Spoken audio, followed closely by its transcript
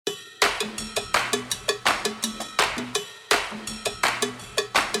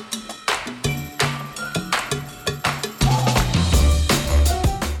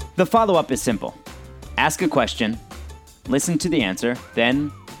The follow-up is simple. Ask a question, listen to the answer, then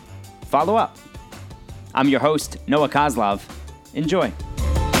follow up. I'm your host, Noah Kozlov. Enjoy.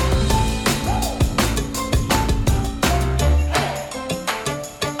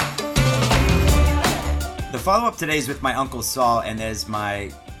 The follow-up today is with my Uncle Saul, and as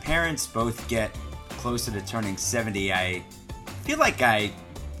my parents both get closer to turning 70, I feel like I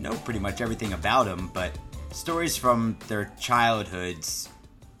know pretty much everything about them, but stories from their childhoods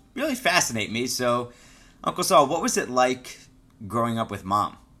really fascinate me. So, Uncle Saul, what was it like growing up with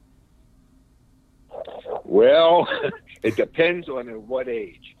Mom? Well, it depends on at what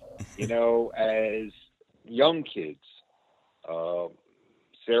age. You know, as young kids,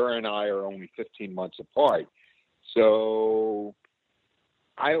 Sarah and I are only 15 months apart. So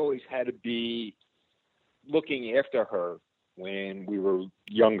I always had to be looking after her when we were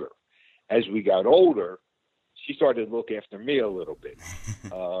younger. As we got older, she started to look after me a little bit.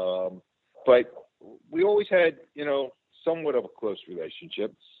 But we always had, you know, somewhat of a close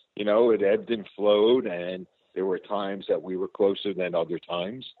relationship. You know, it ebbed and flowed, and there were times that we were closer than other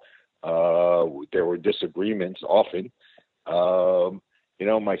times. There were disagreements often. You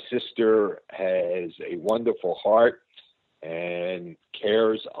know, my sister has a wonderful heart and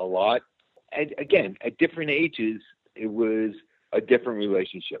cares a lot. And again, at different ages, it was a different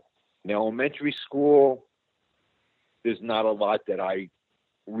relationship. In elementary school, there's not a lot that I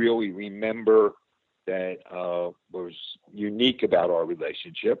really remember that was unique about our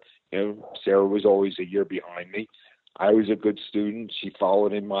relationship. You know, Sarah was always a year behind me. I was a good student. She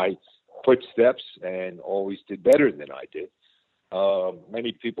followed in my footsteps and always did better than I did.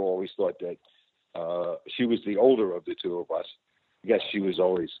 Many people always thought that she was the older of the two of us. I guess she was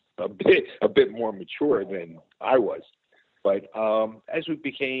always a bit more mature than I was. But as we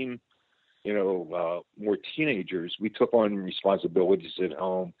became, you know, more teenagers, we took on responsibilities at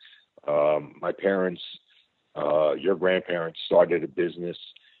home. My parents, your grandparents started a business,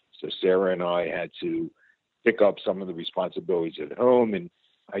 so Sarah and I had to pick up some of the responsibilities at home. And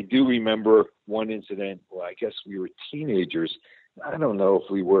I do remember one incident. Well, I guess we were teenagers. I don't know if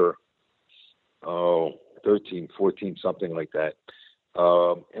we were 13, 14, something like that.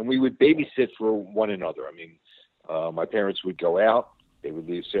 And we would babysit for one another. I mean, my parents would go out. They would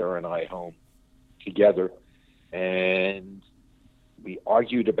leave Sarah and I home together. And we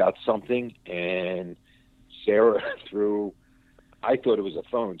argued about something. And Sarah I thought it was a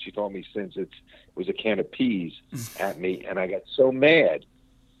phone. She told me since it was a can of peas at me. And I got so mad,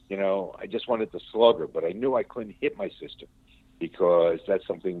 you know, I just wanted to slug her. But I knew I couldn't hit my sister, because that's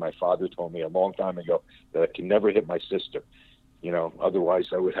something my father told me a long time ago, that I can never hit my sister. You know,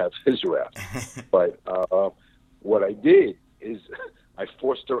 otherwise I would have his wrath. But what I did is I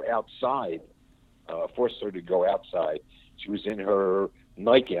forced her outside, forced her to go outside. She was in her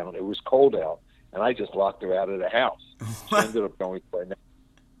nightgown. It was cold out, and I just locked her out of the house. She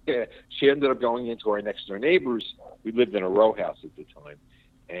ended up going into our next door neighbors. We lived in a row house at the time,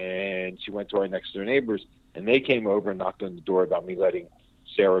 and she went to our next door neighbors, and they came over and knocked on the door about me letting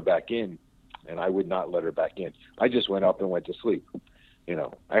Sarah back in, and I would not let her back in. I just went up and went to sleep. You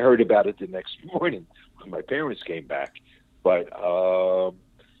know, I heard about it the next morning when my parents came back. But,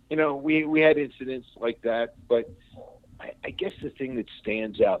 you know, we had incidents like that. But I guess the thing that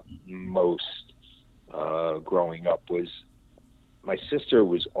stands out most growing up was my sister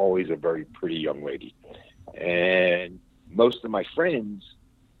was always a very pretty young lady. And most of my friends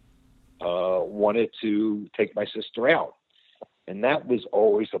wanted to take my sister out. And that was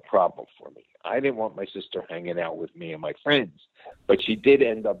always a problem for me. I didn't want my sister hanging out with me and my friends. But she did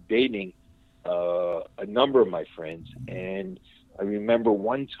end up dating a number of my friends. And I remember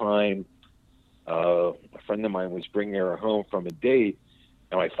one time a friend of mine was bringing her home from a date,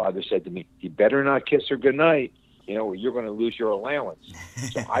 and my father said to me, "You better not kiss her goodnight, you know, or you're going to lose your allowance."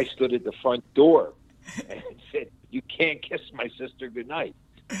 So I stood at the front door and said, "You can't kiss my sister goodnight."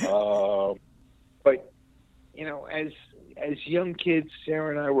 But, you know, as young kids, Sarah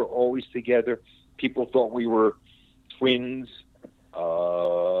and I were always together. People thought we were twins,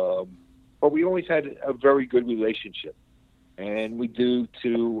 but we always had a very good relationship. And we do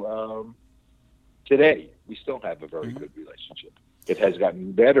to today. We still have a very good relationship. It has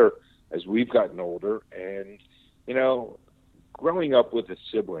gotten better as we've gotten older. And, you know, growing up with a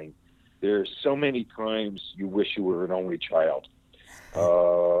sibling, there's so many times you wish you were an only child.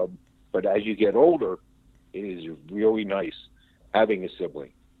 But as you get older, it is really nice having a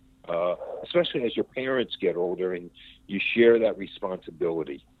sibling, especially as your parents get older and you share that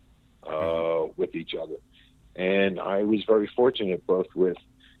responsibility with each other. And I was very fortunate both with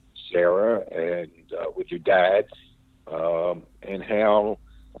Sarah and with your dad, and how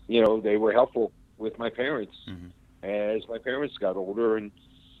they were helpful with my parents Mm-hmm. as my parents got older and,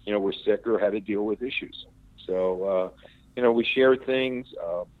 were sick or had to deal with issues. So, we shared things.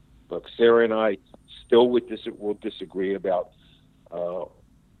 Look, Sarah and I still will disagree about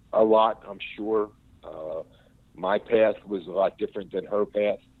a lot, I'm sure. My path was a lot different than her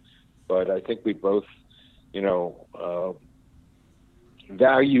path, but I think we both,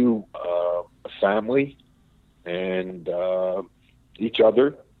 value family and each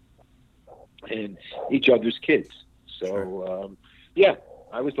other and each other's kids. So, Sure. yeah,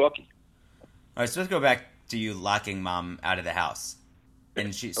 I was lucky. All right, so let's go back to you locking mom out of the house. And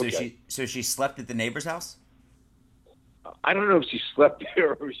Okay. so she slept at the neighbor's house? I don't know if she slept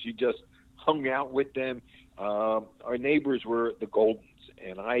there or she just hung out with them. Our neighbors were the Goldens,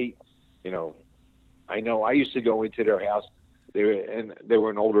 and you know, I know I used to go into their house. They were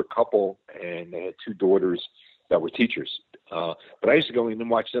an older couple, and they had two daughters that were teachers. But I used to go in and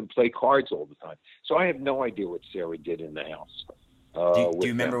watch them play cards all the time. So I have no idea what Sarah did in the house Do you with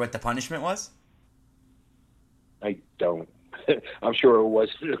remember them. what the punishment was? I don't. I'm sure it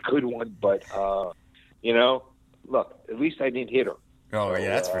wasn't a good one, but you know, look, at least I didn't hit her. Oh yeah, So,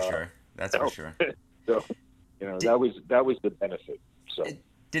 that's for sure. That's for sure. so Did that was the benefit. So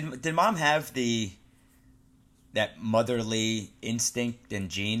did mom have that motherly instinct and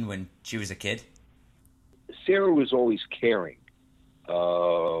gene when she was a kid? Sarah was always caring,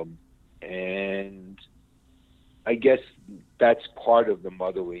 and I guess that's part of the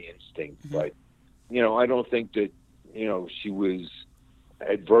motherly instinct. Mm-hmm. But I don't think that she was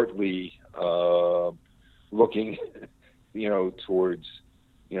advertently looking, towards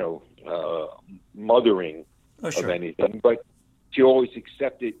mothering Oh of sure. anything. But she always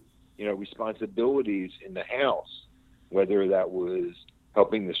accepted, responsibilities in the house, whether that was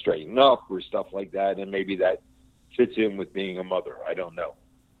helping to straighten up or stuff like that. And maybe that fits in with being a mother. I don't know.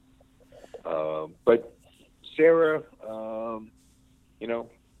 But Sarah,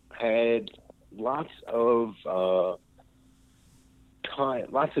 had lots of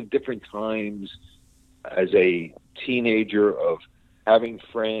lots of different times as a teenager of having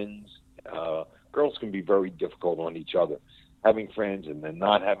friends. Girls can be very difficult on each other, having friends and then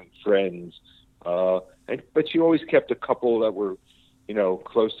not having friends. But she always kept a couple that were,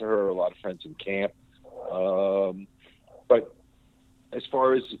 close to her. A lot of friends in camp. But as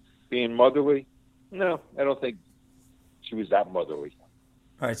far as being motherly, no, I don't think she was that motherly.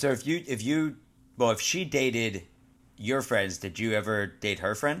 All right. So if she dated your friends, did you ever date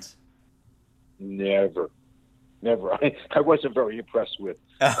her friends? Never, never. I wasn't very impressed with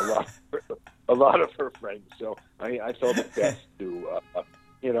a lot, a lot of her friends. So I felt it best to,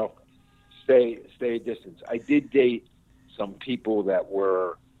 stay a distance. I did date some people that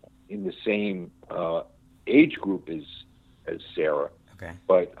were in the same age group as Sarah, Okay.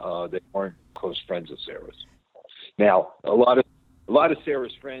 but they weren't close friends of Sarah's. Now, a lot of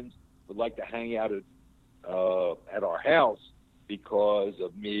Sarah's friends would like to hang out at our house because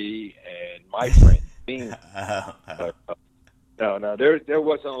of me and my friends being. But, no, there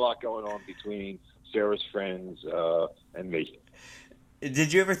wasn't a lot going on between Sarah's friends and me.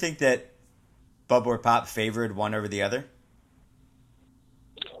 Did you ever think that Bub or Pop favored one over the other?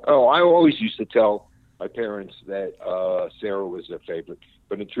 Oh, I always used to tell my parents that Sarah was their favorite,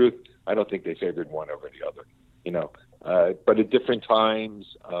 but in truth, I don't think they favored one over the other. But at different times,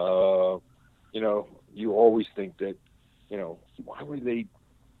 you always think that, why were they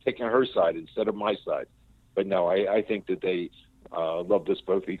taking her side instead of my side? But no, I think that they loved us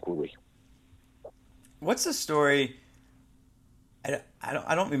both equally. What's the story?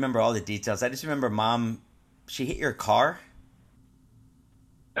 I don't remember all the details. I just remember mom. She hit your car.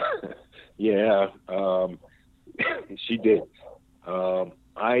 Yeah, she did.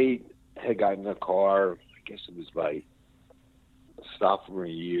 I had gotten a car, I guess it was my sophomore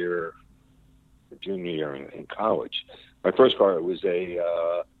year, junior year in college. My first car was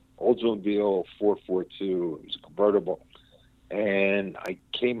a Oldsmobile 442. It was a convertible. And I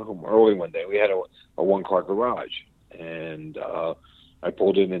came home early one day. We had a one-car garage. And I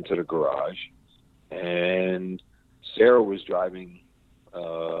pulled it into the garage. And Sarah was driving,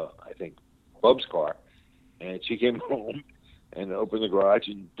 I think, Bub's car. And she came home and opened the garage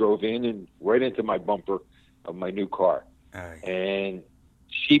and drove in and right into my bumper of my new car. And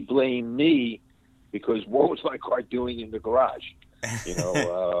she blamed me because what was my car doing in the garage? Like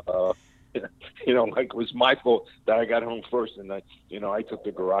it was my fault that I got home first and I took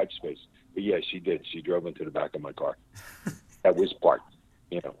the garage space. But yeah, she did. She drove into the back of my car. That was parked.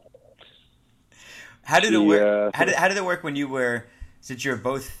 How did it work? How did it work when you were, since you're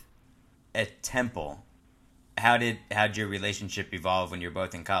both at Temple? how'd your relationship evolve when you were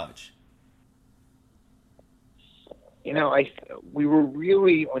both in college? We were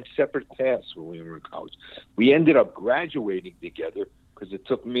really on separate paths when we were in college. We ended up graduating together because it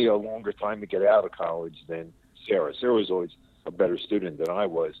took me a longer time to get out of college than Sarah. Sarah was always a better student than I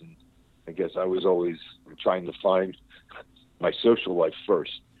was, and I guess I was always trying to find my social life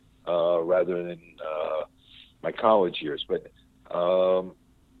first rather than my college years. But,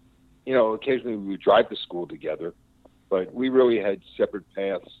 occasionally we would drive to school together, but we really had separate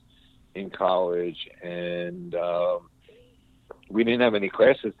paths in college, and we didn't have any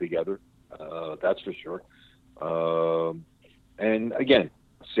classes together, that's for sure. And again,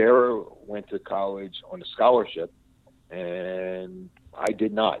 Sarah went to college on a scholarship, and I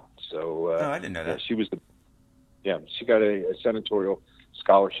did not. So I didn't know that. She got a senatorial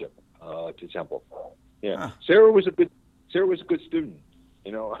scholarship to Temple. Yeah, Huh. Sarah was a good student.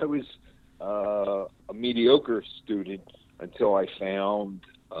 I was a mediocre student until I found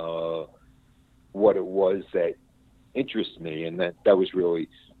what it was that interested me, and that was really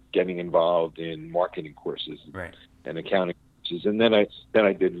getting involved in marketing courses and accounting courses. And then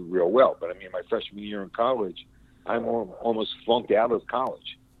I did real well. But I mean, my freshman year in college, I almost flunked out of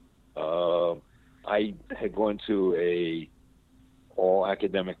college. I had gone to a all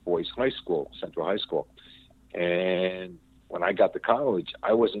academic boys high school, Central High School, and when I got to college,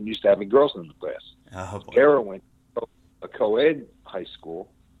 I wasn't used to having girls in the class. Oh, boy. Sarah went to a co-ed high school,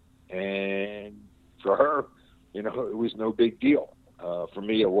 and for her, it was no big deal. For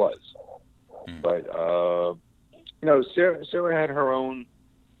me, it was. But, Sarah had her own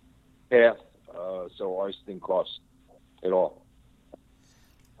path, so ours didn't cross at all.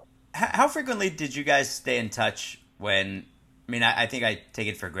 How frequently did you guys stay in touch when, I think I take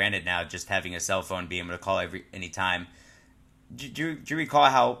it for granted now, just having a cell phone, being able to call any time. Do you recall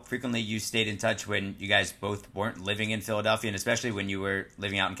how frequently you stayed in touch when you guys both weren't living in Philadelphia, and especially when you were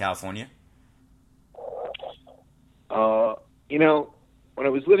living out in California? When I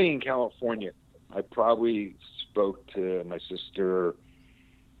was living in California, I probably spoke to my sister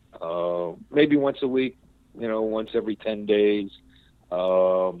maybe once a week, once every 10 days.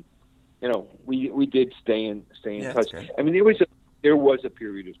 We did stay in touch. Great. I mean, there was a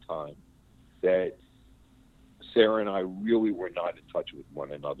period of time that Sarah and I really were not in touch with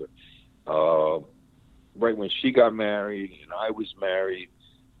one another. Right when she got married and I was married,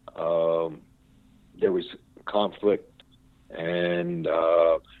 there was conflict, and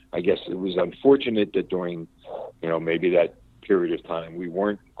I guess it was unfortunate that during, maybe that period of time we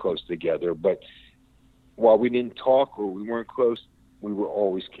weren't close together. But while we didn't talk or we weren't close, we were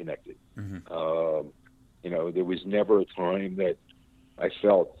always connected. Mm-hmm. There was never a time that I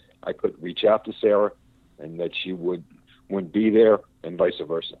felt I could reach out to Sarah and that she wouldn't be there, and vice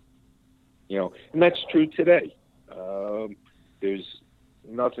versa. And that's true today. There's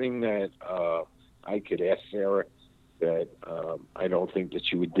nothing that I could ask Sarah that I don't think that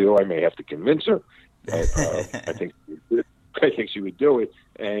she would do. I may have to convince her, but I think she would do it.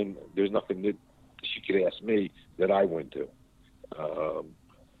 And there's nothing that she could ask me that I wouldn't do.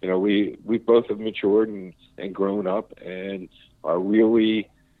 We both have matured and grown up and are really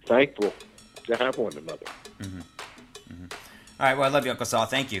thankful to have one another. Mm-hmm. Mm-hmm. All right. Well, I love you, Uncle Saul.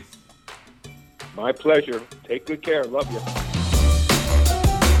 Thank you. My pleasure. Take good care. Love you.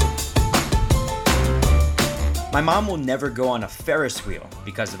 My mom will never go on a Ferris wheel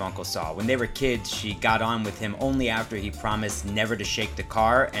because of Uncle Saul. When they were kids, she got on with him only after he promised never to shake the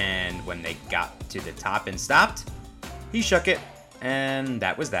car, and when they got to the top and stopped, he shook it, and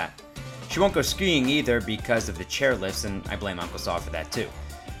that was that. She won't go skiing either because of the chairlifts, and I blame Uncle Saul for that too.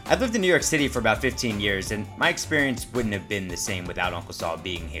 I've lived in New York City for about 15 years, and my experience wouldn't have been the same without Uncle Saul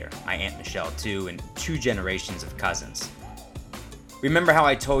being here, my Aunt Michelle too, and 2 generations of cousins. Remember how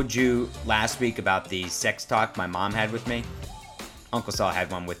I told you last week about the sex talk my mom had with me? Uncle Saul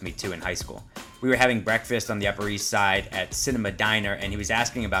had one with me too in high school. We were having breakfast on the Upper East Side at Cinema Diner, and he was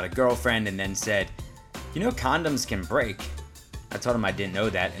asking about a girlfriend and then said, condoms can break. I told him I didn't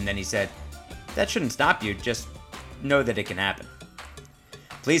know that, and then he said, that shouldn't stop you, just know that it can happen.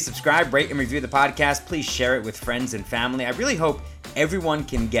 Please subscribe, rate, and review the podcast. Please share it with friends and family. I really hope everyone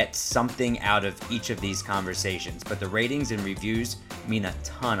can get something out of each of these conversations, but the ratings and reviews mean a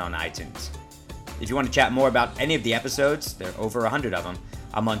ton on iTunes. If you want to chat more about any of the episodes, there are over 100 of them,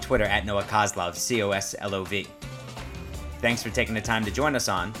 I'm on Twitter at Noah Koslov, Koslov. Thanks for taking the time to join us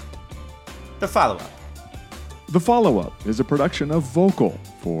on The Follow-Up. The Follow-Up is a production of Vocal.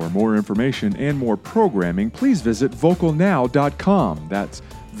 For more information and more programming, please visit vocalnow.com. That's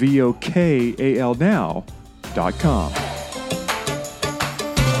VOKAL now.com.